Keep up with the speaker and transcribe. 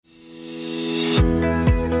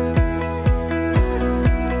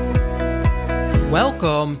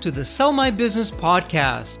Welcome to the Sell My Business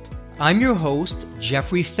podcast. I'm your host,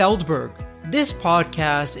 Jeffrey Feldberg. This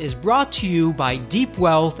podcast is brought to you by Deep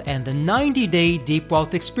Wealth and the 90-Day Deep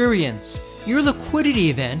Wealth Experience. Your liquidity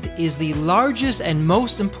event is the largest and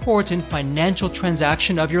most important financial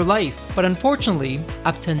transaction of your life. But unfortunately,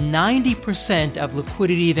 up to 90% of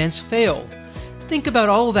liquidity events fail. Think about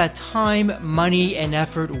all that time, money, and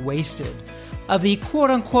effort wasted. Of the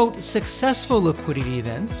quote-unquote successful liquidity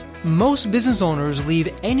events, most business owners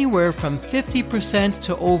leave anywhere from 50%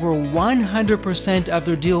 to over 100% of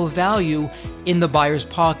their deal value in the buyer's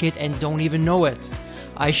pocket and don't even know it.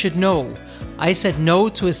 I should know. I said no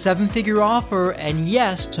to a 7-figure offer and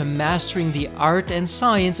yes to mastering the art and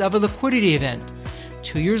science of a liquidity event.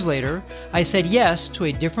 2 years later, I said yes to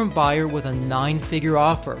a different buyer with a 9-figure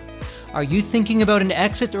offer. Are you thinking about an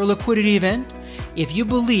exit or liquidity event? If you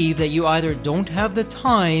believe that you either don't have the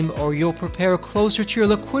time or you'll prepare closer to your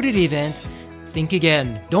liquidity event, think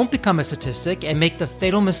again. Don't become a statistic and make the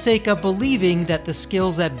fatal mistake of believing that the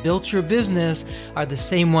skills that built your business are the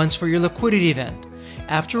same ones for your liquidity event.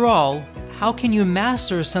 After all, how can you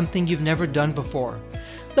master something you've never done before?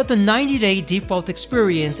 Let the 90-Day Deep Wealth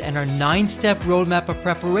Experience and our 9-step roadmap of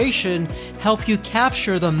preparation help you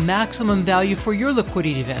capture the maximum value for your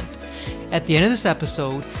liquidity event. At the end of this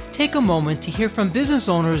episode, take a moment to hear from business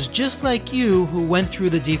owners just like you who went through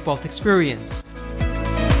the Deep Wealth Experience.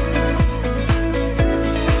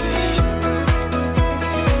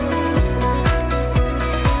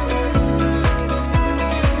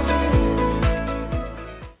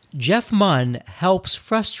 Jeff Munn helps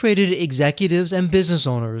frustrated executives and business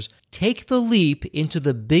owners take the leap into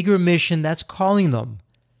the bigger mission that's calling them.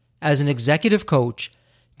 As an executive coach,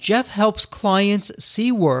 Jeff helps clients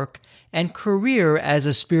see work and career as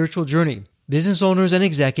a spiritual journey. Business owners and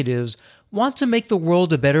executives want to make the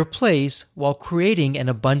world a better place while creating an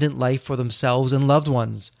abundant life for themselves and loved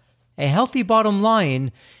ones. A healthy bottom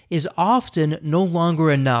line is often no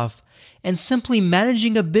longer enough, and simply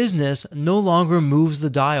managing a business no longer moves the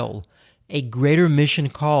dial. A greater mission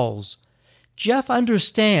calls. Jeff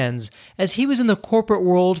understands, as he was in the corporate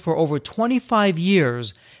world for over 25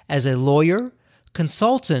 years as a lawyer,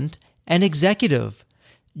 consultant, and executive.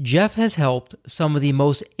 Jeff has helped some of the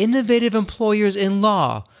most innovative employers in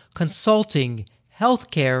law, consulting,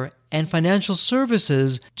 healthcare, and financial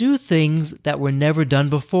services do things that were never done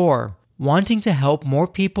before. Wanting to help more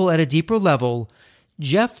people at a deeper level,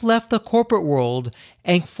 Jeff left the corporate world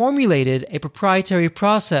and formulated a proprietary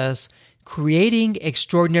process, creating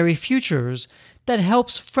extraordinary futures that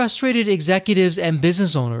helps frustrated executives and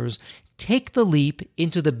business owners take the leap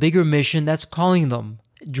into the bigger mission that's calling them.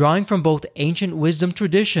 Drawing from both ancient wisdom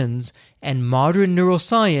traditions and modern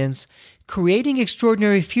neuroscience, creating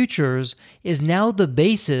extraordinary futures is now the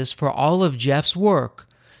basis for all of Jeff's work.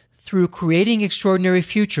 Through creating extraordinary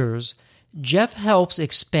futures, Jeff helps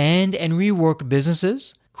expand and rework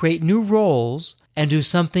businesses, create new roles, and do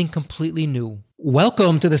something completely new.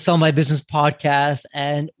 Welcome to the Sell My Business podcast.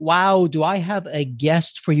 And wow, do I have a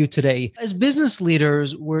guest for you today. As business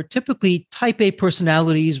leaders, we're typically type A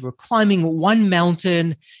personalities. We're climbing one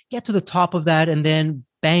mountain, get to the top of that, and then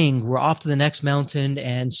bang, we're off to the next mountain,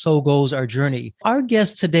 and so goes our journey. Our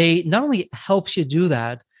guest today not only helps you do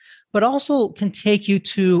that, but also can take you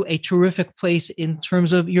to a terrific place in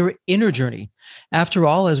terms of your inner journey. After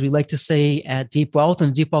all, as we like to say at Deep Wealth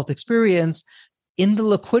and Deep Wealth Experience, in the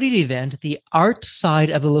liquidity event, the art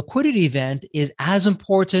side of the liquidity event is as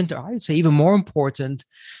important, or I'd say even more important,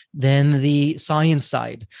 than the science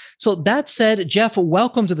side. So that said, Jeff,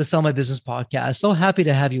 welcome to the Sell My Business podcast. So happy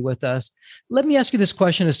to have you with us. Let me ask you this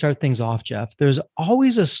question to start things off, Jeff. There's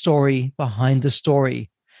always a story behind the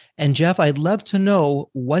story. And Jeff, I'd love to know,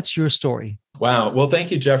 what's your story? Wow. Well,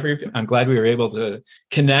 thank you, Jeffrey. I'm glad we were able to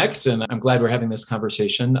connect, and I'm glad we're having this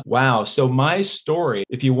conversation. Wow. So my story,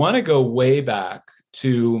 if you want to go way back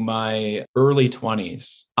to my early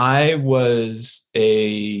 20s, I was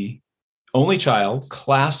a only child,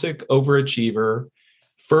 classic overachiever,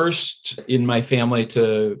 first in my family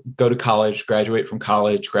to go to college, graduate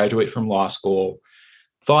from law school.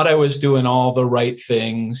 Thought I was doing all the right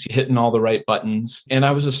things, hitting all the right buttons. And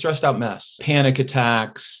I was a stressed out mess. Panic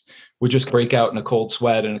attacks would just break out in a cold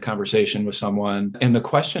sweat in a conversation with someone. And the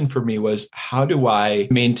question for me was, how do I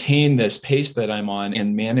maintain this pace that I'm on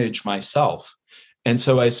and manage myself? And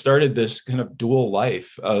so I started this kind of dual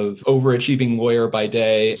life of overachieving lawyer by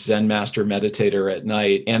day, Zen master meditator at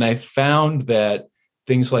night. And I found that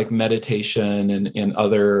things like meditation and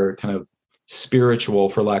other kind of spiritual,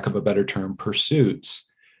 for lack of a better term, pursuits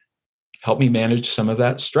help me manage some of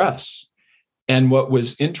that stress. And what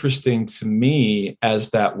was interesting to me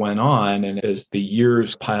as that went on and as the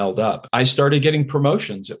years piled up, I started getting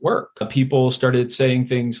promotions at work. People started saying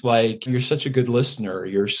things like, "You're such a good listener.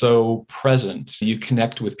 You're so present. You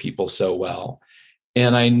connect with people so well."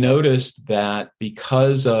 And I noticed that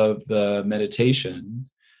because of the meditation,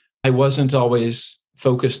 I wasn't always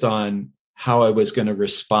focused on how I was going to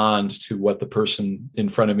respond to what the person in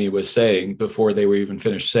front of me was saying before they were even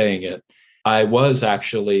finished saying it. I was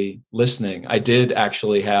actually listening. I did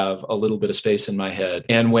actually have a little bit of space in my head.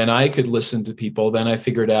 And when I could listen to people, then I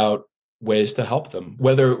figured out ways to help them,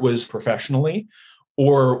 whether it was professionally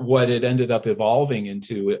or what it ended up evolving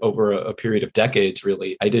into over a period of decades,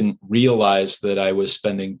 really. I didn't realize that I was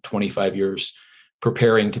spending 25 years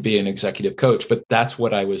preparing to be an executive coach, but that's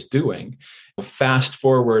what I was doing. Fast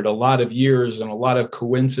forward a lot of years and a lot of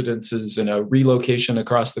coincidences and a relocation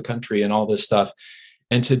across the country and all this stuff.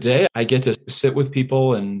 And today I get to sit with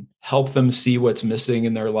people and help them see what's missing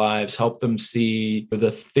in their lives, help them see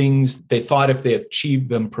the things they thought if they achieved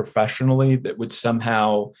them professionally that would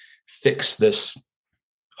somehow fix this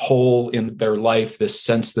hole in their life, this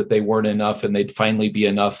sense that they weren't enough and they'd finally be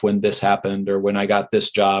enough when this happened or when I got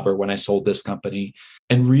this job or when I sold this company,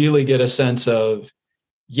 and really get a sense of,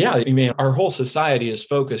 yeah, I mean, our whole society is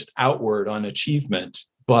focused outward on achievement,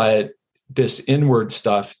 but this inward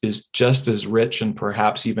stuff is just as rich and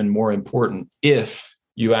perhaps even more important if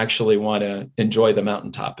you actually want to enjoy the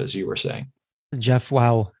mountaintop, as you were saying. Jeff,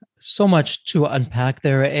 wow, so much to unpack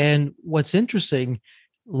there. And what's interesting,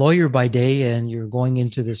 lawyer by day, and you're going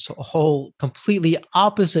into this whole completely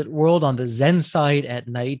opposite world on the Zen side at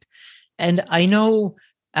night. And I know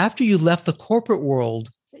after you left the corporate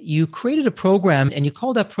world, you created a program and you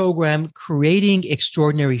call that program Creating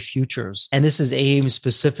Extraordinary Futures. And this is aimed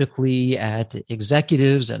specifically at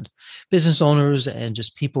executives and business owners and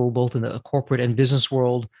just people both in the corporate and business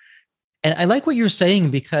world. And I like what you're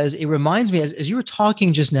saying because it reminds me, as you were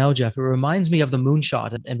talking just now, Jeff, it reminds me of the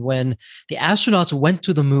moonshot. And when the astronauts went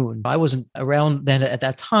to the moon, I wasn't around then at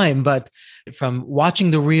that time, but from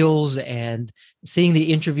watching the reels and seeing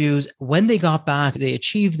the interviews, when they got back, they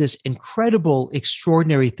achieved this incredible,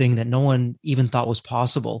 extraordinary thing that no one even thought was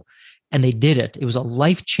possible. And they did it. It was a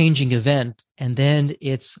life-changing event. And then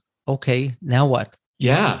it's, okay, now what?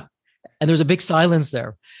 Yeah. And there's a big silence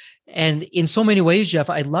there. And in so many ways, Jeff,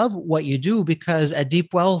 I love what you do because at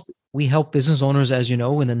Deep Wealth, we help business owners, as you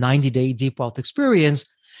know, in the 90-day Deep Wealth experience,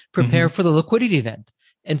 prepare for the liquidity event.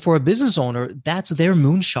 And for a business owner, that's their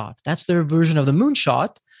moonshot. That's their version of the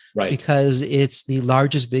moonshot, right? Because it's the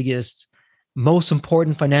largest, biggest, most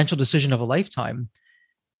important financial decision of a lifetime.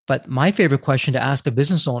 But my favorite question to ask a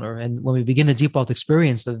business owner, and when we begin the Deep Wealth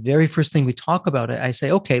experience, the very first thing we talk about it, I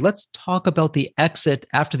say, okay, let's talk about the exit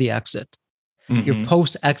after the exit. Your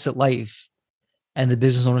post-exit life. And the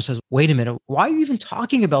business owner says, wait a minute, why are you even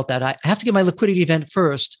talking about that? I have to get my liquidity event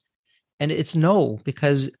first. And it's no,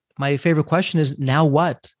 because my favorite question is, now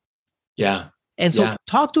what? Yeah. And so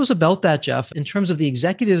talk to us about that, Jeff, in terms of the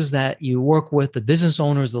executives that you work with, the business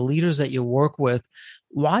owners, the leaders that you work with,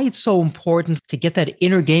 why it's so important to get that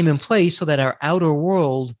inner game in place so that our outer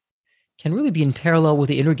world can really be in parallel with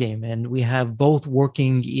the inner game. And we have both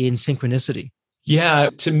working in synchronicity. Yeah,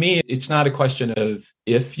 to me, it's not a question of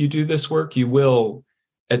if you do this work, you will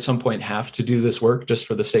at some point have to do this work just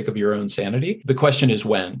for the sake of your own sanity. The question is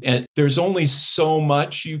when. And there's only so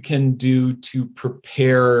much you can do to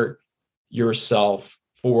prepare yourself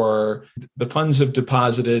for the funds have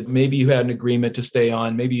deposited. Maybe you had an agreement to stay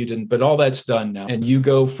on, maybe you didn't, but all that's done now. And you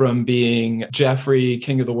go from being Jeffrey,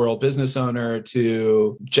 king of the world business owner,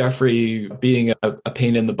 to Jeffrey being a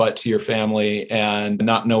pain in the butt to your family and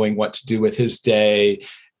not knowing what to do with his day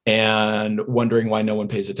and wondering why no one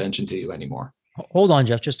pays attention to you anymore. Hold on,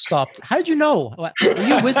 Jeff, just stop. How did you know? Were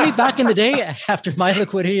you with me back in the day after my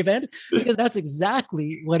liquidity event? Because that's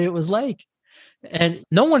exactly what it was like. And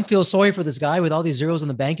no one feels sorry for this guy with all these zeros in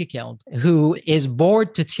the bank account who is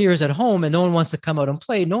bored to tears at home and no one wants to come out and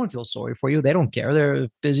play. No one feels sorry for you. They don't care. They're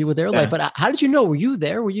busy with their life. But how did you know? Were you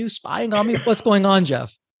there? Were you spying on me? What's going on,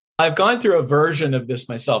 Jeff? I've gone through a version of this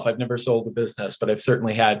myself. I've never sold a business, but I've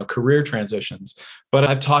certainly had career transitions. But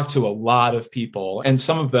I've talked to a lot of people, and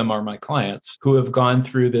some of them are my clients, who have gone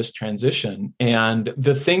through this transition. And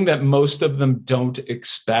the thing that most of them don't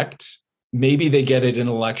expect, maybe they get it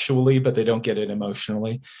intellectually, but they don't get it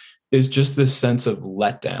emotionally, is just this sense of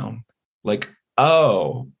letdown. Like,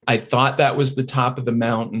 oh, I thought that was the top of the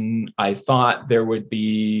mountain. I thought there would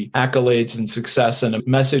be accolades and success and a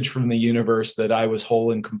message from the universe that I was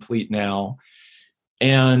whole and complete now.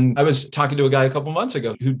 And I was talking to a guy a couple months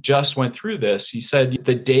ago who just went through this. He said,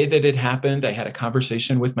 the day that it happened, I had a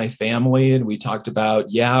conversation with my family and we talked about,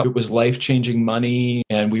 it was life-changing money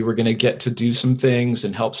and we were going to get to do some things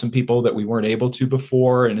and help some people that we weren't able to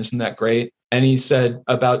before. And isn't that great? And he said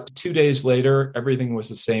about 2 days later, everything was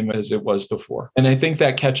the same as it was before. And I think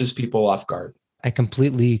that catches people off guard. I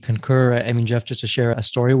completely concur. I mean, Jeff, just to share a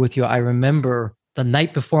story with you, I remember the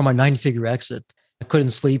night before my 9-figure exit, I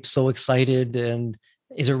couldn't sleep, so excited. And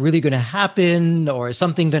is it really going to happen, or is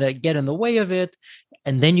something going to get in the way of it?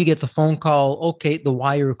 And then you get the phone call, okay, the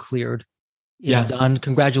wire cleared. It's done.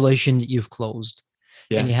 Congratulations, you've closed.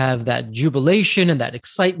 And you have that jubilation and that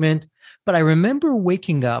excitement. But I remember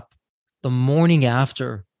waking up the morning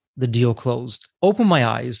after the deal closed, open my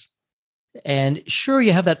eyes, and sure,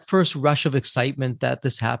 you have that first rush of excitement that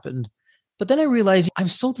this happened. But then I realized I'm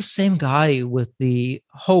still the same guy with the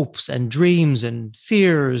hopes and dreams and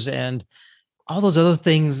fears and all those other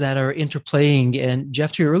things that are interplaying. And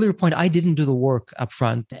Jeff, to your earlier point, I didn't do the work up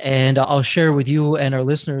front. And I'll share with you and our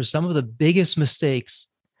listeners some of the biggest mistakes,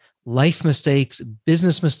 life mistakes,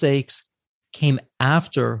 business mistakes came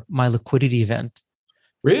after my liquidity event.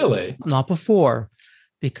 Really? Not before,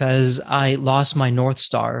 because I lost my North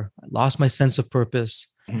Star, I lost my sense of purpose,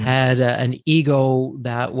 had an ego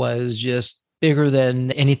that was just bigger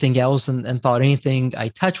than anything else and thought anything I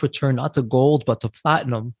touched would turn not to gold, but to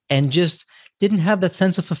platinum, and just didn't have that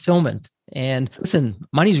sense of fulfillment. And listen,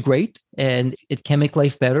 money's great and it can make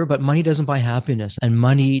life better, but money doesn't buy happiness and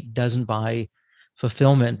money doesn't buy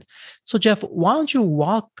fulfillment. So Jeff, why don't you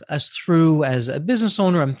walk us through, as a business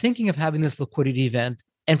owner, I'm thinking of having this liquidity event.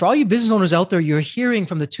 And for all you business owners out there, you're hearing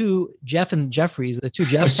from the two Jeff and Jeffries, the two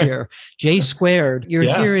Jeffs here, J squared. You're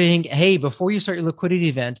hearing, hey, before you start your liquidity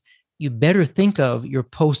event, you better think of your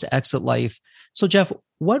post-exit life. So Jeff,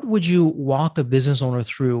 what would you walk a business owner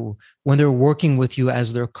through when they're working with you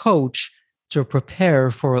as their coach to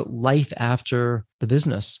prepare for life after the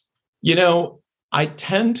business? You know, I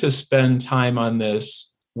tend to spend time on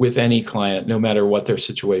this with any client, no matter what their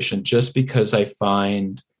situation, just because I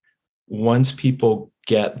find once people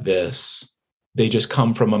get this, they just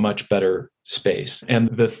come from a much better space. And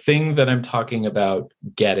the thing that I'm talking about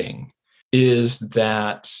getting is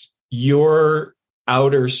that your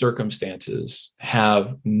outer circumstances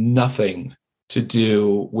have nothing to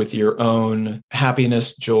do with your own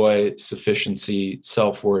happiness, joy, sufficiency,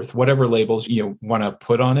 self-worth, whatever labels you want to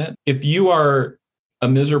put on it. If you are a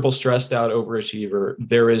miserable, stressed out overachiever,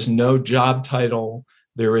 there is no job title,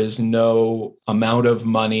 there is no amount of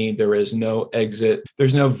money, there is no exit,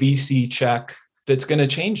 there's no VC check that's going to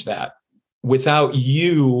change that without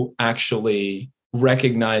you actually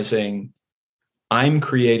recognizing, I'm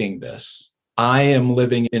creating this. I am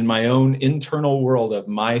living in my own internal world of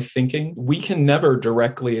my thinking. We can never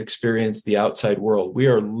directly experience the outside world. We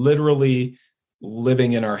are literally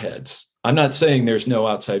living in our heads. I'm not saying there's no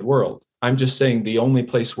outside world. I'm just saying the only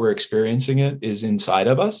place we're experiencing it is inside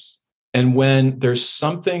of us. And when there's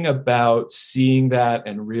something about seeing that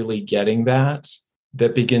and really getting that,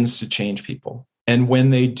 that begins to change people. And when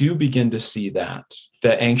they do begin to see that,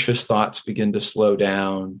 the anxious thoughts begin to slow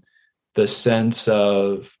down, the sense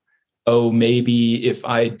of, oh, maybe if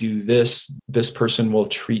I do this, this person will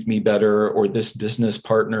treat me better, or this business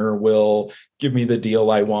partner will give me the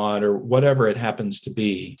deal I want, or whatever it happens to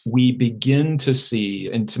be. We begin to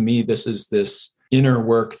see, and to me, this is this inner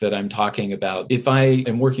work that I'm talking about. If I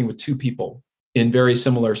am working with two people in very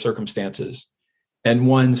similar circumstances, and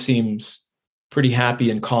one seems pretty happy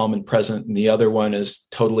and calm and present, and the other one is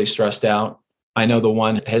totally stressed out, I know the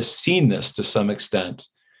one has seen this to some extent.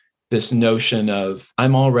 This notion of,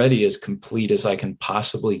 I'm already as complete as I can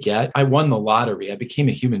possibly get. I won the lottery. I became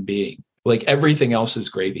a human being. Like everything else is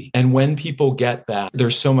gravy. And when people get that, they're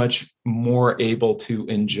so much more able to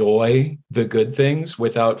enjoy the good things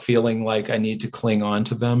without feeling like I need to cling on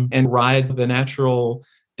to them and ride the natural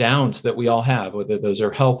downs that we all have, whether those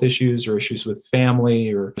are health issues or issues with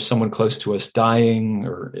family or someone close to us dying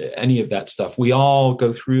or any of that stuff. We all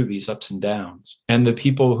go through these ups and downs. And the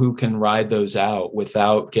people who can ride those out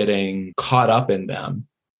without getting caught up in them,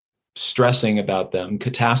 stressing about them,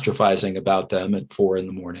 catastrophizing about them at 4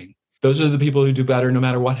 a.m, those are the people who do better no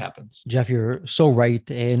matter what happens. Jeff, you're so right.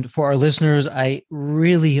 And for our listeners, I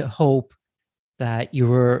really hope that you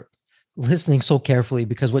were listening so carefully,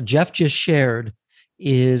 because what Jeff just shared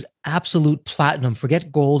is absolute platinum.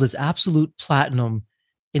 Forget gold, it's absolute platinum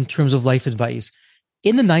in terms of life advice.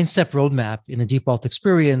 In the 9-step roadmap in the Deep Wealth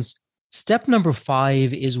Experience, step number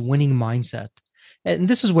 5 is winning mindset. And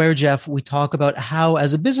this is where, Jeff, we talk about how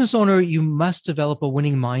as a business owner, you must develop a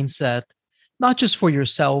winning mindset, not just for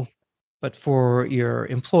yourself, but for your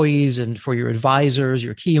employees and for your advisors,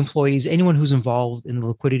 your key employees, anyone who's involved in the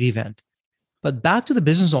liquidity event. But back to the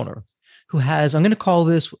business owner who has, I'm going to call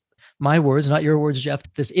this my words, not your words, Jeff,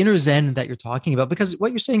 this inner Zen that you're talking about, because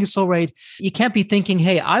what you're saying is so right. You can't be thinking,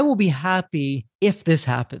 hey, I will be happy if this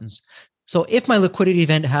happens. So if my liquidity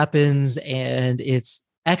event happens and it's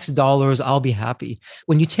X dollars, I'll be happy.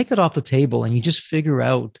 When you take that off the table and you just figure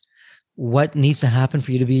out what needs to happen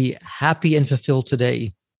for you to be happy and fulfilled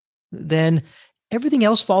today, then everything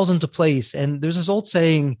else falls into place. And there's this old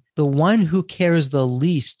saying, the one who cares the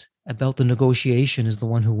least about the negotiation is the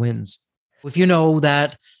one who wins. If you know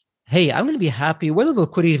that, hey, I'm going to be happy whether the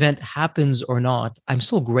liquidity event happens or not, I'm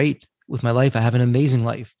still great with my life. I have an amazing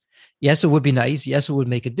life. Yes, it would be nice. Yes, it would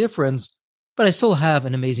make a difference, but I still have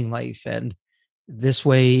an amazing life. And this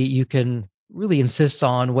way you can really insist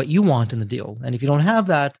on what you want in the deal. And if you don't have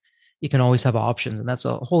that, you can always have options. And that's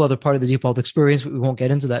a whole other part of the deep wealth experience, but we won't get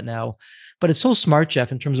into that now. But it's so smart,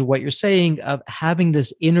 Jeff, in terms of what you're saying of having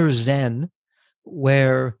this inner Zen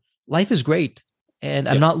where life is great. And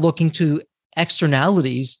I'm not looking to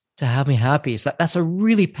externalities to have me happy. So that's a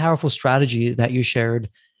really powerful strategy that you shared.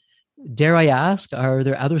 Dare I ask, are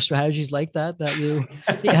there other strategies like that you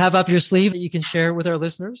have up your sleeve that you can share with our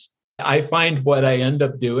listeners? I find what I end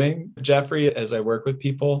up doing, Jeffrey, as I work with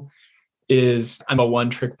people, is I'm a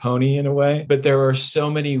one-trick pony in a way, but there are so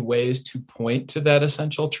many ways to point to that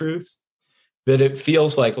essential truth that it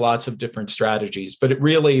feels like lots of different strategies. But it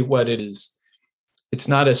really, what it is, it's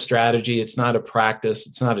not a strategy, it's not a practice,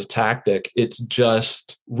 it's not a tactic. It's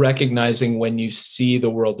just recognizing when you see the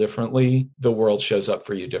world differently, the world shows up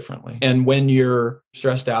for you differently. And when you're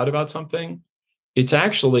stressed out about something, it's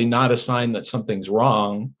actually not a sign that something's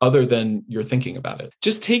wrong other than you're thinking about it.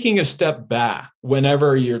 Just taking a step back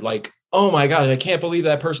whenever you're like, oh my God, I can't believe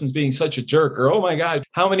that person's being such a jerk. Or, oh my God,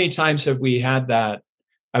 how many times have we had that?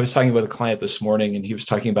 I was talking about a client this morning and he was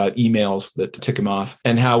talking about emails that tick him off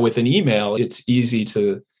and how with an email, it's easy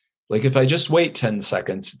to, like, if I just wait 10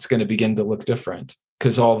 seconds, it's going to begin to look different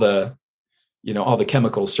because all the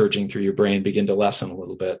chemicals surging through your brain begin to lessen a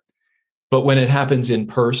little bit. But when it happens in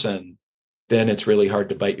person, then it's really hard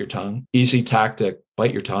to bite your tongue. Easy tactic,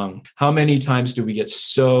 bite your tongue. How many times do we get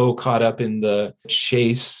so caught up in the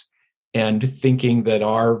chase and thinking that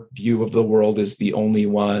our view of the world is the only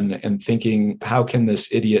one and thinking, how can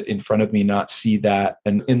this idiot in front of me not see that?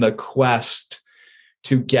 And in the quest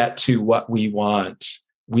to get to what we want,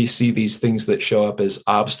 we see these things that show up as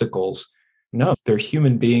obstacles. No, they're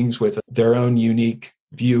human beings with their own unique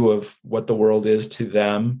view of what the world is to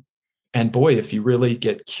them. And boy, if you really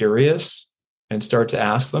get curious and start to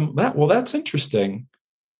ask them, that's interesting.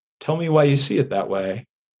 Tell me why you see it that way.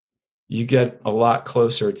 You get a lot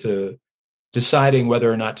closer to deciding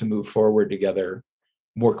whether or not to move forward together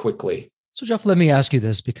more quickly. So, Jeff, let me ask you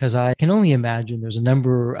this, because I can only imagine there's a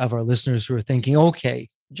number of our listeners who are thinking, okay,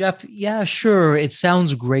 Jeff, yeah, sure, it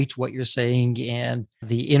sounds great what you're saying and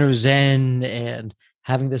the inner Zen and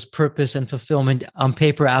having this purpose and fulfillment on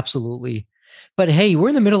paper, absolutely. But hey, we're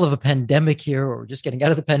in the middle of a pandemic here, or just getting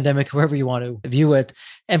out of the pandemic, however you want to view it.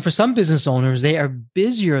 And for some business owners, they are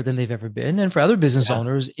busier than they've ever been. And for other business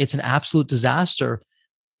owners, it's an absolute disaster.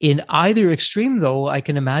 In either extreme, though, I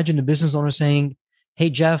can imagine a business owner saying, hey,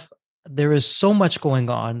 Jeff, there is so much going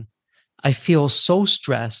on. I feel so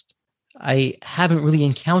stressed. I haven't really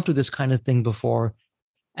encountered this kind of thing before.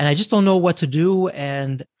 And I just don't know what to do.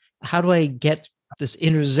 And how do I get this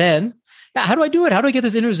inner Zen? How do I do it? How do I get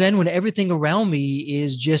this inner Zen when everything around me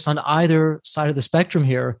is just on either side of the spectrum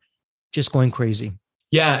here, just going crazy?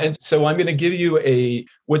 Yeah. And so I'm going to give you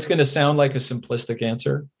what's going to sound like a simplistic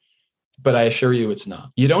answer, but I assure you it's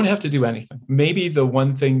not. You don't have to do anything. Maybe the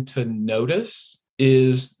one thing to notice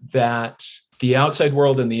is that the outside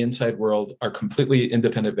world and the inside world are completely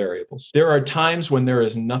independent variables. There are times when there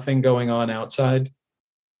is nothing going on outside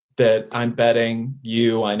that I'm betting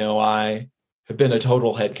you, I have been a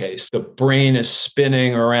total head case. The brain is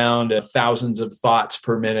spinning around at thousands of thoughts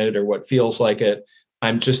per minute or what feels like it.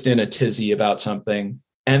 I'm just in a tizzy about something.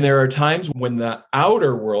 And there are times when the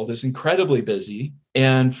outer world is incredibly busy.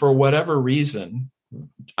 And for whatever reason,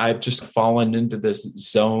 I've just fallen into this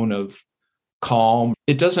zone of calm.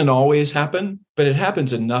 It doesn't always happen, but it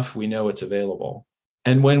happens enough we know it's available.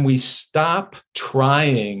 And when we stop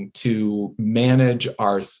trying to manage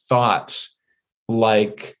our thoughts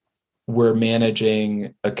like we're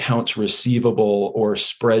managing accounts receivable or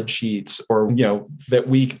spreadsheets or, that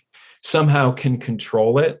we somehow can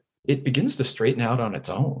control it, it begins to straighten out on its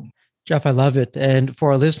own. Jeff, I love it. And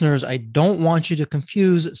for our listeners, I don't want you to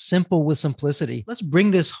confuse simple with simplicity. Let's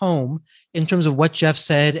bring this home in terms of what Jeff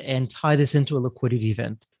said and tie this into a liquidity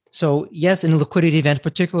event. So yes, in a liquidity event,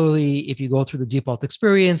 particularly if you go through the default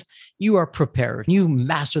experience, you are prepared. You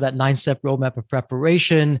master that 9-step roadmap of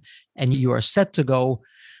preparation and you are set to go.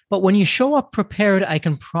 But when you show up prepared, I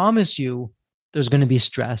can promise you there's going to be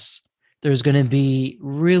stress. There's going to be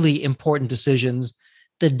really important decisions.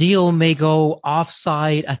 The deal may go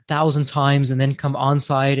offside 1,000 times and then come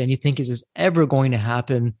onside, and you think, is this ever going to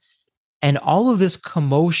happen? And all of this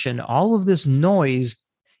commotion, all of this noise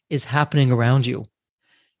is happening around you.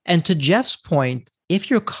 And to Jeff's point, if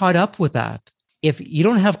you're caught up with that, if you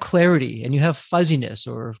don't have clarity and you have fuzziness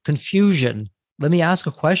or confusion, let me ask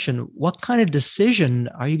a question. What kind of decision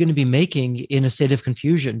are you going to be making in a state of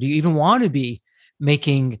confusion? Do you even want to be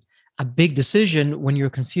making a big decision when you're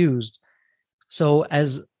confused? So,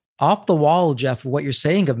 as off the wall, Jeff, what you're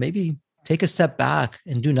saying of maybe take a step back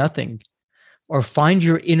and do nothing or find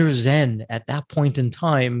your inner Zen at that point in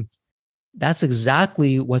time, that's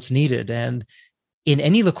exactly what's needed. And in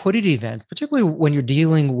any liquidity event, particularly when you're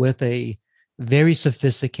dealing with a very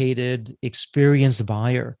sophisticated, experienced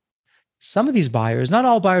buyer, some of these buyers, not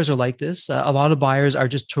all buyers are like this. A lot of buyers are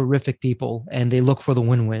just terrific people and they look for the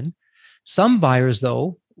win-win. Some buyers,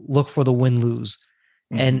 though, look for the win-lose.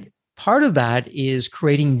 Mm-hmm. And part of that is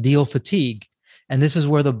creating deal fatigue. And this is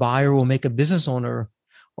where the buyer will make a business owner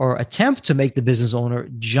or attempt to make the business owner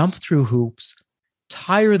jump through hoops,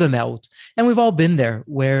 tire them out. And we've all been there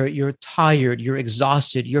where you're tired, you're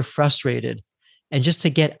exhausted, you're frustrated. And just to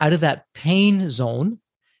get out of that pain zone,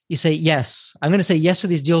 you say, yes, I'm going to say yes to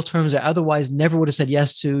these deal terms I otherwise never would have said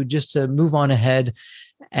yes to, just to move on ahead.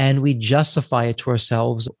 And we justify it to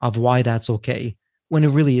ourselves of why that's okay when it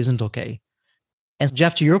really isn't okay. And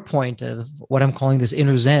Jeff, to your point of what I'm calling this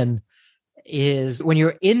inner Zen, is when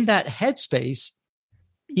you're in that headspace,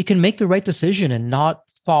 you can make the right decision and not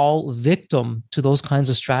fall victim to those kinds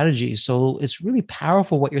of strategies. So it's really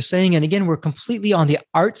powerful what you're saying. And again, we're completely on the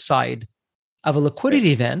art side of a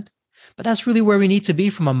liquidity event, but that's really where we need to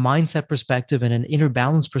be from a mindset perspective and an inner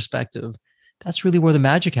balance perspective. That's really where the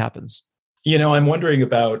magic happens. You know, I'm wondering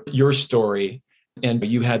about your story. And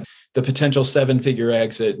you had the potential 7-figure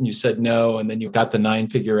exit and you said no, and then you got the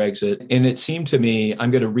 9-figure exit. And it seemed to me,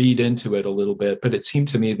 I'm going to read into it a little bit, but it seemed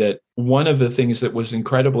to me that one of the things that was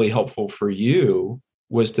incredibly helpful for you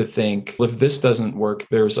was to think, if this doesn't work,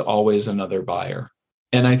 there's always another buyer.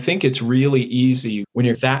 And I think it's really easy when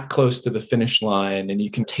you're that close to the finish line and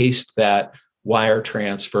you can taste that wire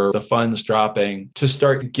transfer, the funds dropping, to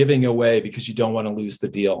start giving away because you don't want to lose the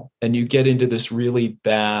deal. And you get into this really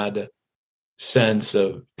bad sense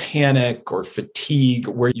of panic or fatigue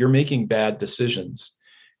where you're making bad decisions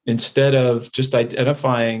instead of just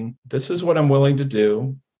identifying, this is what I'm willing to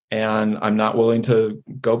do, and I'm not willing to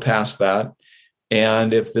go past that.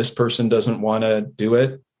 And if this person doesn't want to do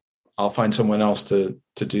it, I'll find someone else to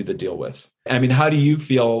do the deal with. I mean, how do you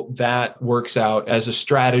feel that works out as a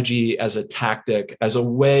strategy, as a tactic, as a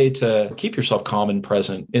way to keep yourself calm and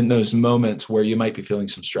present in those moments where you might be feeling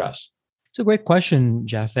some stress? It's a great question,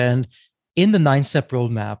 Jeff. And in the 9-step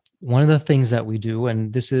roadmap, one of the things that we do,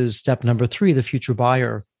 and this is step number 3, the future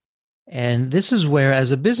buyer. And this is where,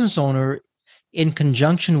 as a business owner, in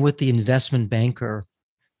conjunction with the investment banker,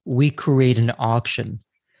 we create an auction.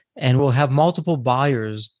 And we'll have multiple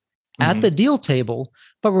buyers at the deal table,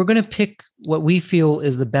 but we're going to pick what we feel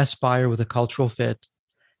is the best buyer with a cultural fit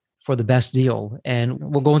for the best deal. And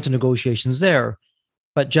we'll go into negotiations there.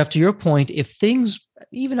 But Jeff, to your point, if things,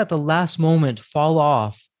 even at the last moment, fall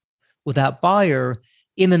off with that buyer,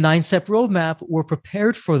 in the 9-step roadmap, we're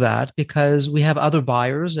prepared for that because we have other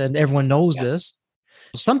buyers and everyone knows this.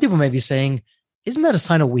 Some people may be saying, isn't that a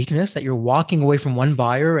sign of weakness that you're walking away from one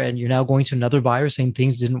buyer and you're now going to another buyer saying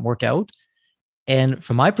things didn't work out? And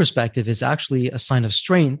from my perspective, it's actually a sign of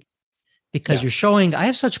strength because you're showing I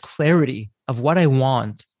have such clarity of what I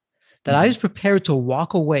want that I was prepared to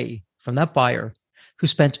walk away from that buyer who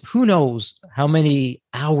spent who knows how many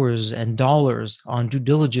hours and dollars on due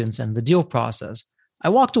diligence and the deal process. I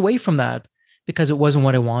walked away from that because it wasn't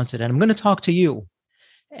what I wanted. And I'm going to talk to you.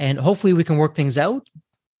 And hopefully we can work things out.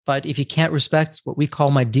 But if you can't respect what we call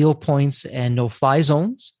my deal points and no-fly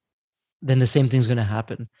zones, then the same thing's going to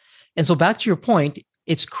happen. And so back to your point,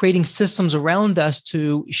 it's creating systems around us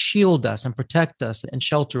to shield us and protect us and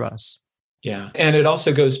shelter us. Yeah. And it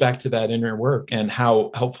also goes back to that inner work and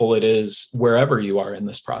how helpful it is wherever you are in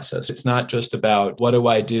this process. It's not just about what do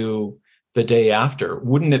I do the day after?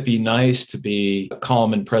 Wouldn't it be nice to be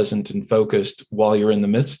calm and present and focused while you're in the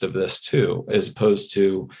midst of this too, as opposed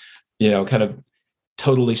to, kind of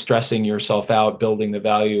totally stressing yourself out, building the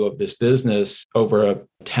value of this business over a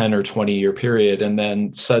 10 or 20 year period, and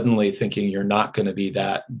then suddenly thinking you're not going to be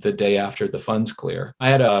that the day after the funds clear. I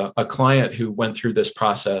had a client who went through this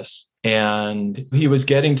process, and he was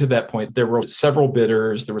getting to that point. There were several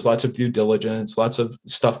bidders. There was lots of due diligence, lots of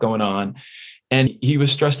stuff going on. And he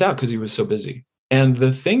was stressed out because he was so busy. And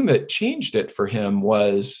the thing that changed it for him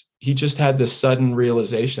was he just had this sudden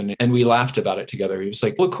realization, and we laughed about it together. He was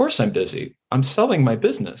like, well, of course I'm busy. I'm selling my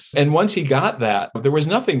business. And once he got that, there was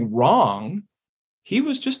nothing wrong. He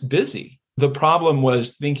was just busy. The problem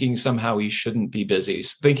was thinking somehow he shouldn't be busy,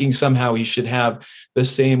 thinking somehow he should have the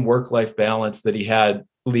same work-life balance that he had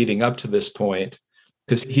leading up to this point,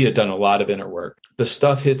 because he had done a lot of inner work. The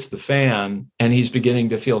stuff hits the fan, and he's beginning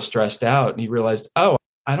to feel stressed out. And he realized, oh,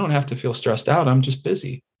 I don't have to feel stressed out. I'm just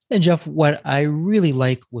busy. And Jeff, what I really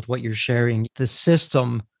like with what you're sharing, the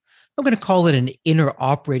system, I'm going to call it an inner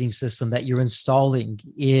operating system that you're installing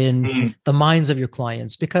in the minds of your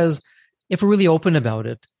clients. Because if we're really open about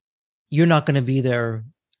it, you're not going to be there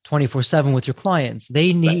 24/7 with your clients.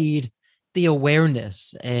 They need the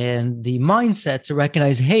awareness and the mindset to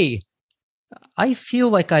recognize, hey, I feel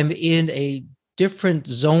like I'm in a different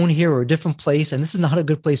zone here or a different place, and this is not a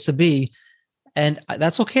good place to be. And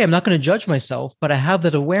that's okay. I'm not going to judge myself, but I have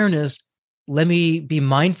that awareness. Let me be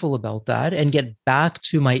mindful about that and get back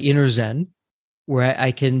to my inner Zen, where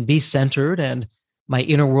I can be centered, and my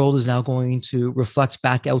inner world is now going to reflect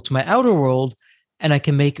back out to my outer world, and I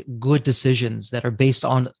can make good decisions that are based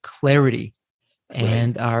on clarity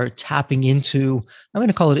and are tapping into, I'm going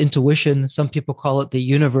to call it intuition. Some people call it the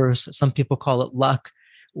universe. Some people call it luck,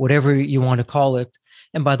 whatever you want to call it.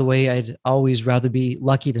 And by the way, I'd always rather be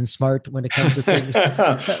lucky than smart when it comes to things.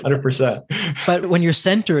 100%. But when you're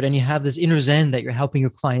centered and you have this inner Zen that you're helping your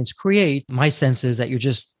clients create, my sense is that you're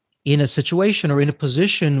just in a situation or in a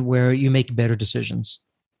position where you make better decisions.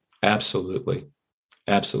 Absolutely.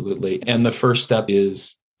 Absolutely. And the first step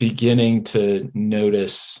is beginning to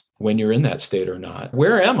notice when you're in that state or not.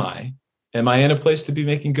 Where am I? Am I in a place to be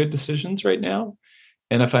making good decisions right now?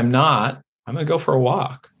 And if I'm not, I'm going to go for a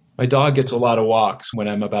walk. My dog gets a lot of walks when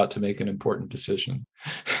I'm about to make an important decision.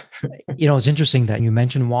 It's interesting that you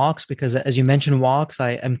mentioned walks, because as you mentioned walks,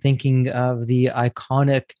 I am thinking of the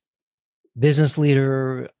iconic business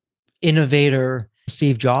leader, innovator,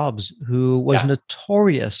 Steve Jobs, who was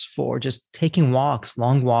notorious for just taking walks,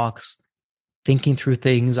 long walks, thinking through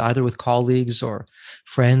things either with colleagues or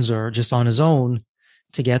friends or just on his own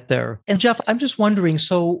to get there. And Jeff, I'm just wondering,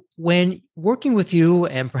 so when working with you,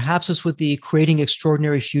 and perhaps it's with the Creating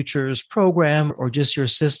Extraordinary Futures program or just your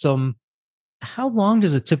system, how long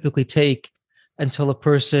does it typically take until a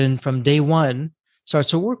person from day one starts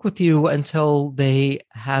to work with you until they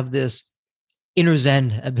have this inner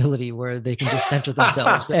Zen ability where they can just center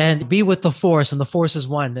themselves and be with the force, and the force is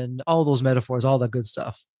one, and all those metaphors, all that good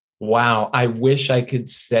stuff? Wow. I wish I could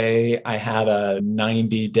say I had a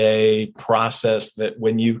 90-day process that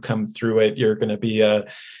when you come through it, you're going to be a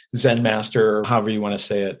Zen master, or however you want to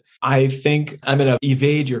say it. I think I'm going to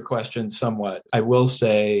evade your question somewhat. I will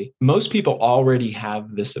say most people already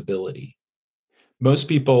have this ability. Most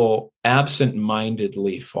people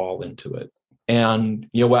absent-mindedly fall into it. And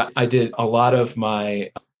you know what? I did a lot of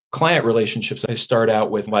my client relationships. I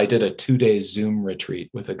did a 2-day Zoom retreat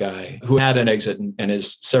with a guy who had an exit and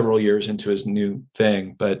is several years into his new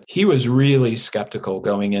thing, but he was really skeptical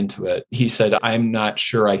going into it. He said, I'm not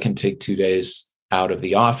sure I can take 2 days out of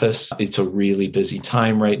the office. It's a really busy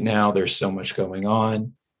time right now. There's so much going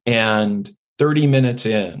on. And 30 minutes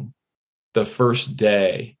in, the first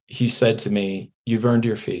day, he said to me, you've earned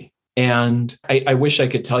your fee. And I wish I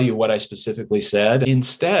could tell you what I specifically said.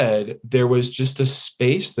 Instead, there was just a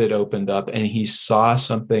space that opened up, and he saw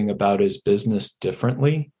something about his business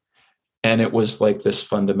differently. And it was like this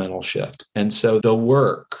fundamental shift. And so the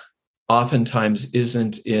work oftentimes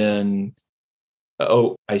isn't in,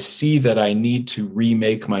 oh, I see that I need to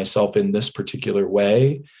remake myself in this particular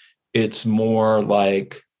way. It's more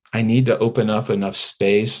like I need to open up enough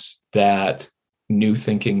space that new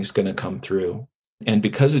thinking is going to come through. And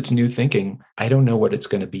because it's new thinking, I don't know what it's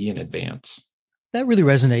going to be in advance. That really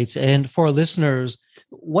resonates. And for our listeners,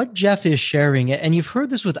 what Jeff is sharing, and you've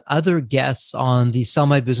heard this with other guests on the Sell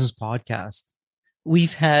My Business podcast,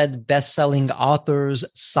 we've had best-selling authors,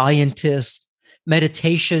 scientists,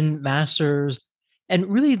 meditation masters, and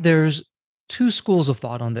really there's two schools of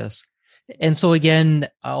thought on this. And so again,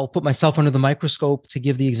 I'll put myself under the microscope to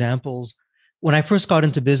give the examples. When I first got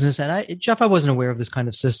into business, and Jeff, I wasn't aware of this kind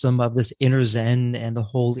of system, of this inner Zen and the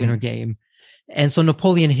whole inner game. And so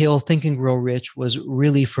Napoleon Hill, Think and Grow Rich, was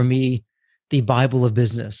really for me the Bible of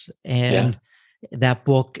business. And That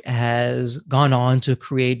book has gone on to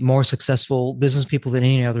create more successful business people than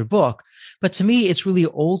any other book. But to me, it's really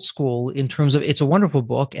old school in terms of it's a wonderful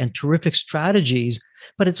book and terrific strategies,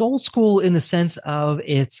 but it's old school in the sense of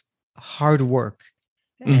it's hard work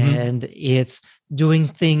Mm-hmm. and it's doing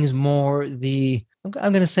things more I'm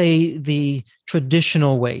going to say the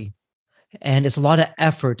traditional way. And it's a lot of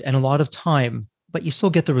effort and a lot of time, but you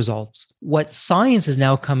still get the results. What science is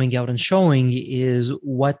now coming out and showing is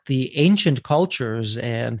what the ancient cultures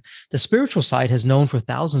and the spiritual side has known for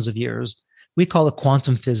thousands of years. We call it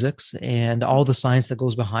quantum physics and all the science that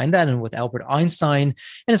goes behind that, and with Albert Einstein,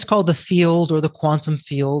 and it's called the field or the quantum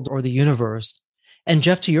field or the universe. And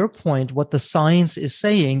Jeff, to your point, what the science is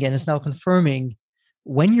saying, and it's now confirming,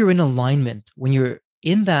 when you're in alignment, when you're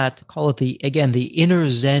in that, call it the inner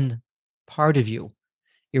Zen part of you,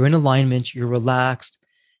 you're in alignment, you're relaxed,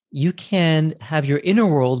 you can have your inner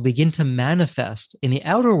world begin to manifest in the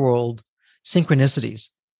outer world synchronicities.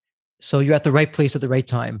 So you're at the right place at the right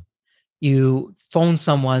time. You phone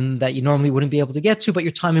someone that you normally wouldn't be able to get to, but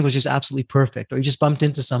your timing was just absolutely perfect, or you just bumped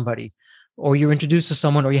into somebody, or you're introduced to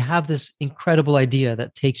someone, or you have this incredible idea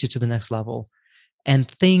that takes you to the next level. And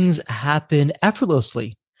things happen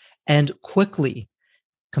effortlessly and quickly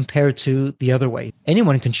compared to the other way.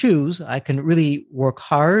 Anyone can choose. I can really work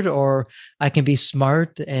hard, or I can be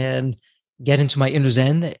smart and get into my inner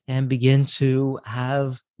Zen and begin to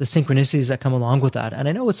have the synchronicities that come along with that. And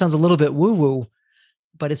I know it sounds a little bit woo woo,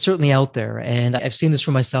 but it's certainly out there. And I've seen this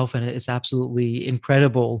for myself, and it's absolutely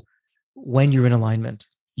incredible when you're in alignment.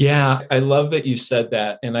 Yeah, I love that you said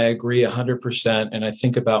that. And I agree 100%. And I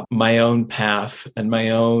think about my own path and my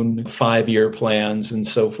own 5-year plans and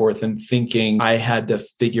so forth, and thinking I had to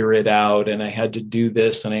figure it out and I had to do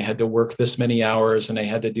this and I had to work this many hours and I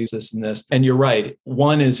had to do this and this. And you're right.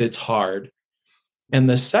 One is it's hard. And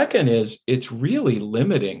the second is it's really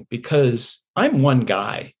limiting because I'm one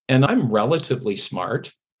guy and I'm relatively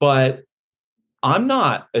smart, but I'm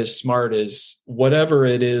not as smart as whatever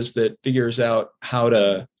it is that figures out how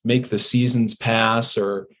to make the seasons pass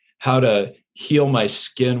or how to heal my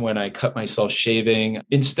skin when I cut myself shaving.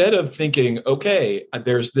 Instead of thinking, okay,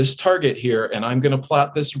 there's this target here and I'm going to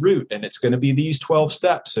plot this route and it's going to be these 12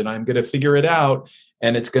 steps and I'm going to figure it out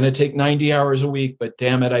and it's going to take 90 hours a week, but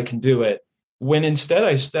damn it, I can do it. When instead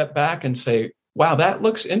I step back and say, wow, that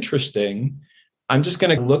looks interesting. I'm just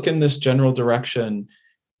going to look in this general direction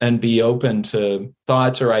and be open to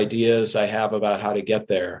thoughts or ideas I have about how to get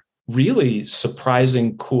there. Really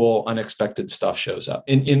surprising, cool, unexpected stuff shows up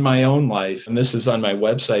in my own life. And this is on my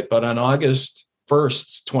website, but on August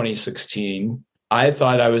 1st, 2016, I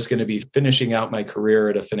thought I was going to be finishing out my career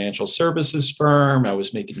at a financial services firm. I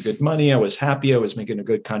was making good money. I was happy. I was making a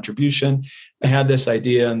good contribution. I had this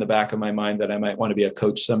idea in the back of my mind that I might want to be a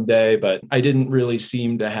coach someday, but I didn't really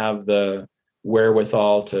seem to have the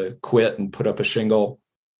wherewithal to quit and put up a shingle.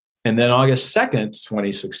 And then August 2nd,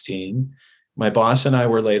 2016, my boss and I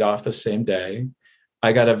were laid off the same day.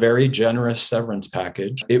 I got a very generous severance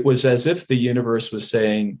package. It was as if the universe was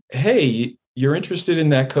saying, hey, you're interested in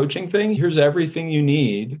that coaching thing? Here's everything you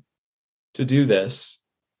need to do this.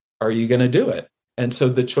 Are you going to do it? And so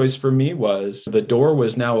the choice for me was the door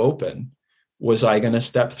was now open. Was I going to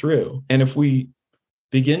step through? And if we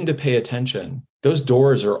begin to pay attention, those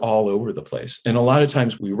doors are all over the place. And a lot of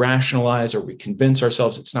times we rationalize or we convince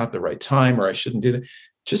ourselves it's not the right time or I shouldn't do that.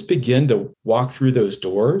 Just begin to walk through those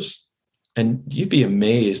doors and you'd be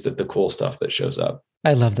amazed at the cool stuff that shows up.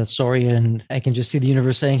 I love that story. And I can just see the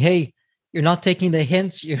universe saying, hey, you're not taking the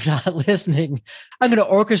hints. You're not listening. I'm going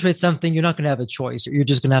to orchestrate something. You're not going to have a choice. You're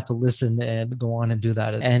just going to have to listen and go on and do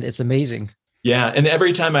that. And it's amazing. Yeah. And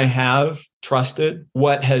every time I have trusted,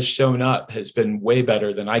 what has shown up has been way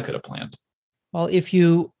better than I could have planned. Well, if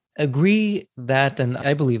you agree that, and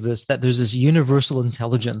I believe this, that there's this universal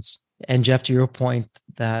intelligence, and Jeff, to your point,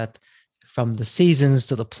 that from the seasons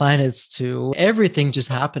to the planets to everything just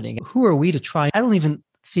happening, who are we to try? I don't even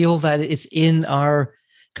feel that it's in our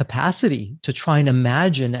capacity to try and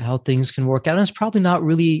imagine how things can work out. And it's probably not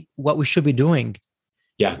really what we should be doing.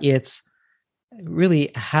 Yeah. It's really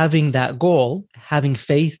having that goal, having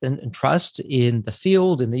faith and trust in the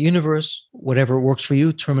field, in the universe, whatever works for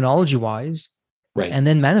you terminology wise, right, and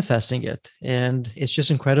then manifesting it. And it's just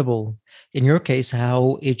incredible in your case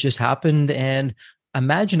how it just happened. And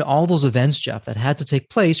imagine all those events, Jeff, that had to take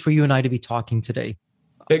place for you and I to be talking today.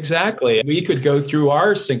 Exactly. We could go through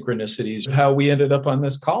our synchronicities, how we ended up on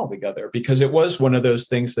this call together, because it was one of those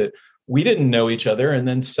things that we didn't know each other. And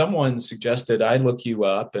then someone suggested I look you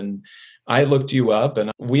up and I looked you up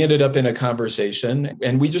and we ended up in a conversation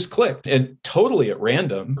and we just clicked and totally at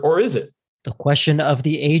random. Or is it? The question of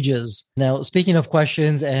the ages. Now, speaking of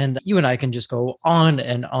questions, and you and I can just go on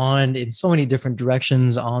and on in so many different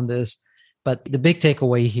directions on this, but the big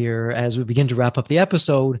takeaway here as we begin to wrap up the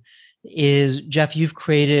episode is, Jeff, you've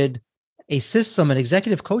created a system, an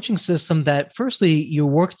executive coaching system that firstly you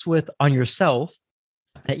worked with on yourself,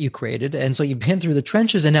 that you created. And so you've been through the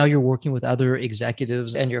trenches and now you're working with other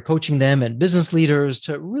executives and you're coaching them and business leaders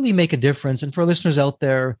to really make a difference. And for listeners out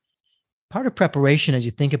there, part of preparation as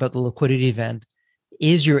you think about the liquidity event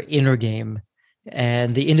is your inner game.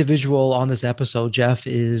 And the individual on this episode, Jeff,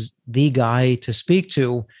 is the guy to speak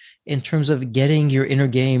to in terms of getting your inner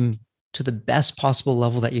game to the best possible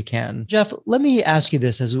level that you can. Jeff, let me ask you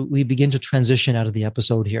this as we begin to transition out of the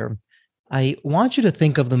episode here. I want you to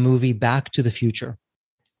think of the movie Back to the Future.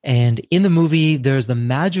 And in the movie, there's the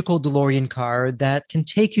magical DeLorean car that can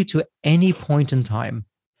take you to any point in time.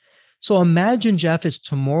 So imagine, Jeff, it's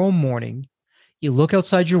tomorrow morning. You look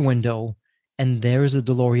outside your window and there's a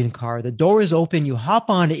DeLorean car. The door is open. You hop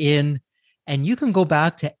on in and you can go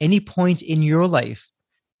back to any point in your life.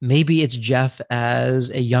 Maybe it's Jeff as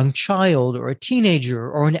a young child or a teenager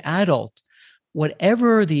or an adult.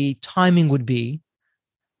 Whatever the timing would be,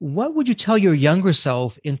 what would you tell your younger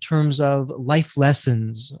self in terms of life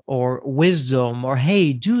lessons or wisdom or,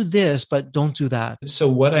 hey, do this, but don't do that? So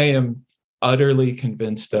what I am utterly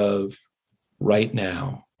convinced of right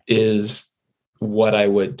now is what I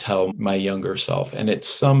would tell my younger self. And it's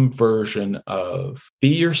some version of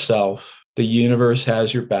be yourself. The universe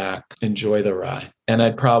has your back. Enjoy the ride. And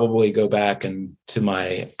I'd probably go back and to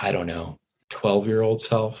my, 12-year-old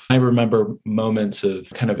self. I remember moments of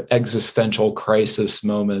kind of existential crisis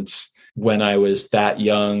moments when I was that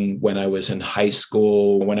young, when I was in high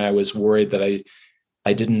school, when I was worried that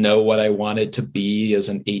I didn't know what I wanted to be as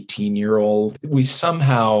an 18-year-old. We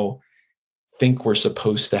somehow think we're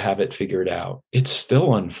supposed to have it figured out. It's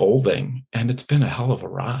still unfolding, and it's been a hell of a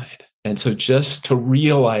ride. And so just to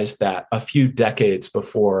realize that a few decades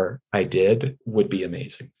before I did would be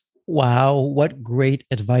amazing. Wow, what great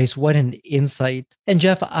advice. What an insight. And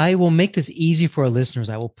Jeff, I will make this easy for our listeners.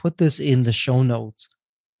 I will put this in the show notes.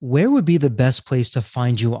 Where would be the best place to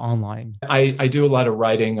find you online? I do a lot of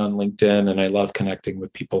writing on LinkedIn and I love connecting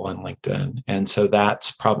with people on LinkedIn. And so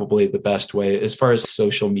that's probably the best way. As far as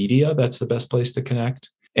social media, that's the best place to connect.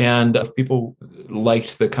 And if people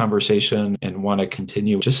liked the conversation and want to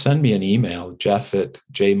continue, just send me an email,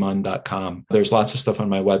 jeff@jmunn.com. There's lots of stuff on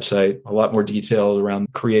my website, a lot more detail around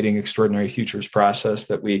creating extraordinary futures process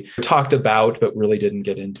that we talked about, but really didn't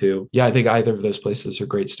get into. Yeah, I think either of those places are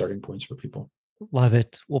great starting points for people. Love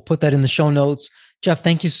it. We'll put that in the show notes. Jeff,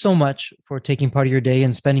 thank you so much for taking part of your day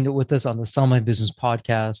and spending it with us on the Sell My Business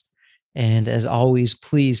podcast. And as always,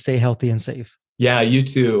 please stay healthy and safe. Yeah, you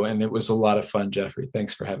too. And it was a lot of fun, Jeffrey.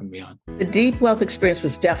 Thanks for having me on. The Deep Wealth experience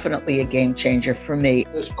was definitely a game changer for me.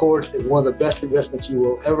 This course is one of the best investments you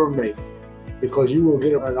will ever make because you will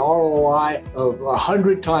get an ROI of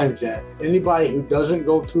 100 times that. Anybody who doesn't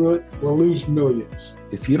go through it will lose millions.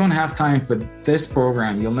 If you don't have time for this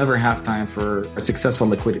program, you'll never have time for a successful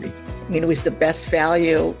liquidity. I mean, it was the best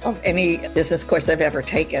value of any business course I've ever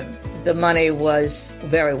taken. The money was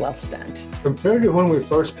very well spent. Compared to when we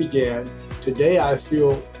first began, today I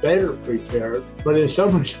feel better prepared, but in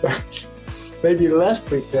some respects, maybe less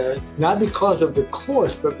prepared, not because of the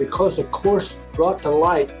course, but because the course brought to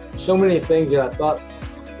light so many things that I thought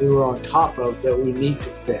we were on top of that we need to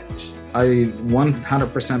fix. I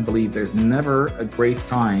 100% believe there's never a great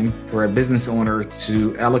time for a business owner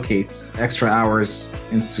to allocate extra hours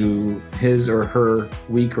into his or her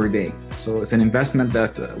week or day. So it's an investment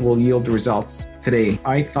that will yield results today.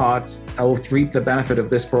 I thought I will reap the benefit of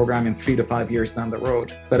this program in 3 to 5 years down the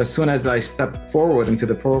road. But as soon as I stepped forward into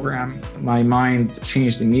the program, my mind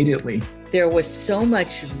changed immediately. There was so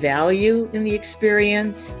much value in the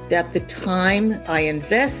experience that the time I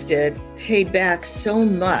invested paid back so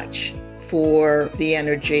much for the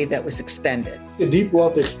energy that was expended. The Deep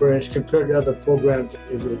Wealth experience compared to other programs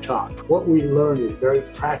is the top. What we learned is very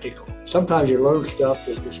practical. Sometimes you learn stuff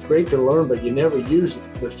that is great to learn, but you never use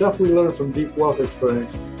it. The stuff we learned from Deep Wealth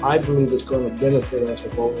experience, I believe is going to benefit us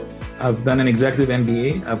both. I've done an executive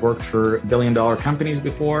MBA. I've worked for billion-dollar companies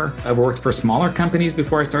before. I've worked for smaller companies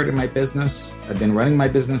before I started my business. I've been running my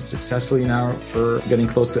business successfully now for getting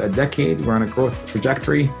close to a decade. We're on a growth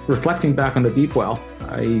trajectory. Reflecting back on the Deep Wealth,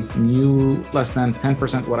 I knew less than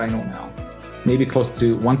 10% what I know now. Maybe close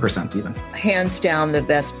to 1% even. Hands down, the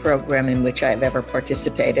best program in which I've ever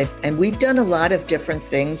participated. And we've done a lot of different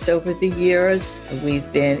things over the years.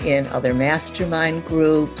 We've been in other mastermind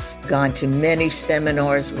groups, gone to many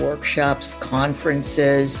seminars, workshops,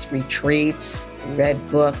 conferences, retreats, read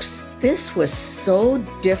books. This was so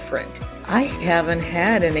different. I haven't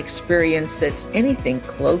had an experience that's anything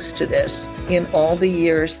close to this in all the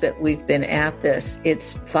years that we've been at this.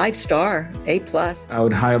 It's 5-star, A+. I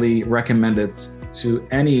would highly recommend it to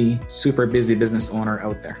any super busy business owner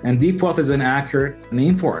out there. And deep wealth is an accurate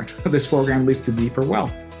name for it. This program leads to deeper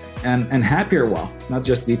wealth and happier wealth, not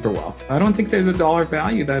just deeper wealth. I don't think there's a dollar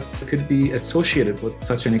value that could be associated with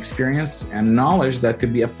such an experience and knowledge that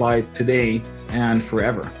could be applied today and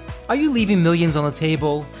forever. Are you leaving millions on the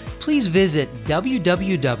table? Please visit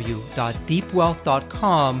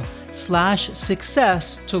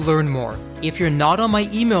www.deepwealth.com/success to learn more. If you're not on my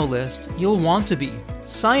email list, you'll want to be.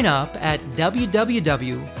 Sign up at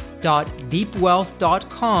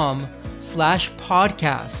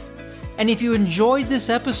www.deepwealth.com/podcast. And if you enjoyed this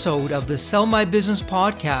episode of the Sell My Business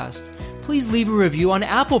podcast, please leave a review on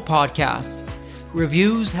Apple Podcasts.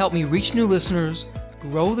 Reviews help me reach new listeners,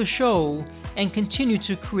 grow the show, and continue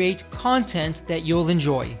to create content that you'll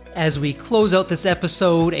enjoy. As we close out this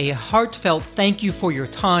episode, a heartfelt thank you for your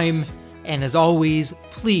time, and as always,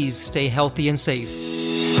 please stay healthy and safe.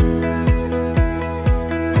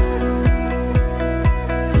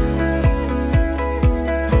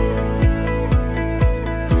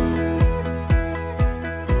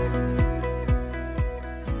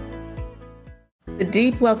 The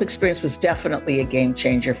Deep Wealth experience was definitely a game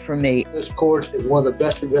changer for me. This course is one of the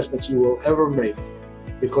best investments you will ever make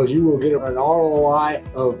because you will get an ROI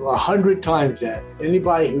of 100 times that.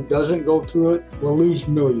 Anybody who doesn't go through it will lose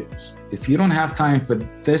millions. If you don't have time for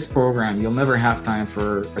this program, you'll never have time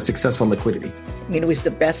for a successful liquidity. I mean, it was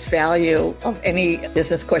the best value of any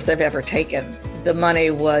business course I've ever taken. The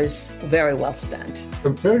money was very well spent.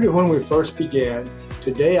 Compared to when we first began,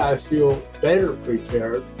 today I feel better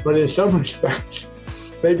prepared, but in some respects,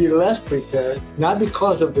 maybe less prepared, not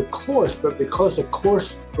because of the course, but because the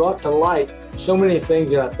course brought to light so many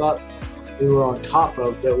things that I thought we were on top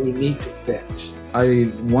of that we need to fix.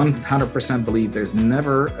 I 100% believe there's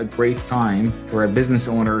never a great time for a business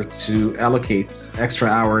owner to allocate extra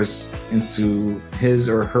hours into his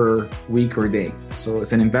or her week or day. So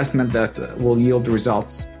it's an investment that will yield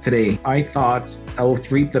results today. I thought I will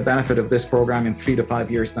reap the benefit of this program in 3 to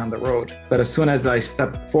 5 years down the road. But as soon as I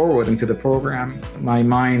stepped forward into the program, my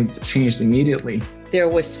mind changed immediately. There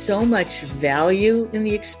was so much value in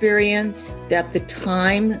the experience that the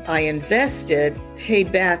time I invested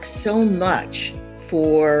paid back so much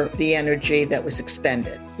for the energy that was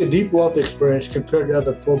expended. The Deep Wealth experience compared to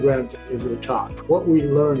other programs is the top. What we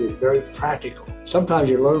learned is very practical. Sometimes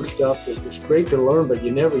you learn stuff that is great to learn, but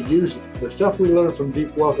you never use it. The stuff we learned from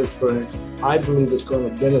Deep Wealth experience, I believe is going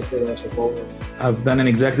to benefit us both. I've done an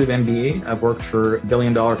executive MBA. I've worked for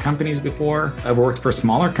billion-dollar companies before. I've worked for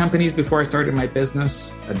smaller companies before I started my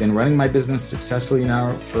business. I've been running my business successfully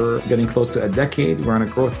now for getting close to a decade. We're on a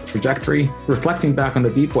growth trajectory. Reflecting back on the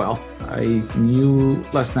Deep Wealth, I knew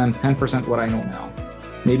less than 10% what I know now.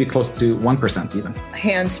 Maybe close to 1% even.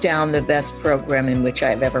 Hands down, the best program in which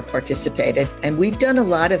I've ever participated. And we've done a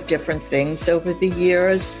lot of different things over the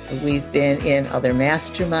years. We've been in other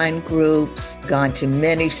mastermind groups, gone to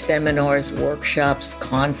many seminars, workshops,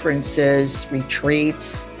 conferences,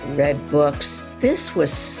 retreats, read books. This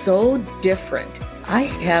was so different. I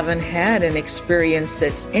haven't had an experience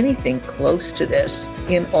that's anything close to this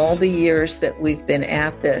in all the years that we've been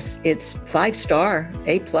at this. It's 5-star,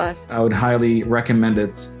 A+. I would highly recommend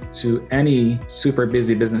it to any super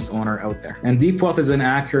busy business owner out there. And deep wealth is an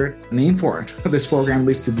accurate name for it. This program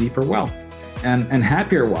leads to deeper wealth and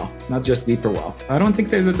happier wealth, not just deeper wealth. I don't think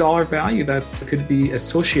there's a dollar value that could be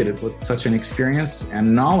associated with such an experience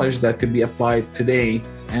and knowledge that could be applied today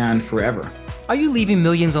and forever. Are you leaving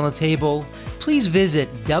millions on the table? Please visit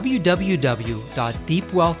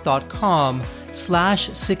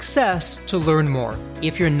www.deepwealth.com/success to learn more.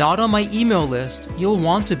 If you're not on my email list, you'll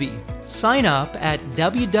want to be. Sign up at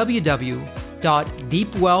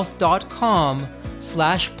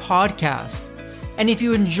www.deepwealth.com/podcast. And if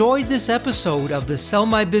you enjoyed this episode of the Sell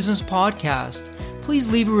My Business podcast, please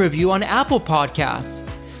leave a review on Apple Podcasts.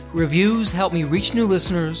 Reviews help me reach new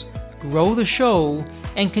listeners, grow the show,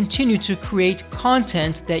 and continue to create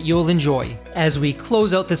content that you'll enjoy. As we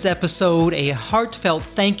close out this episode, a heartfelt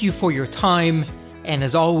thank you for your time, and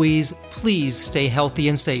as always, please stay healthy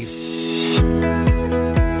and safe.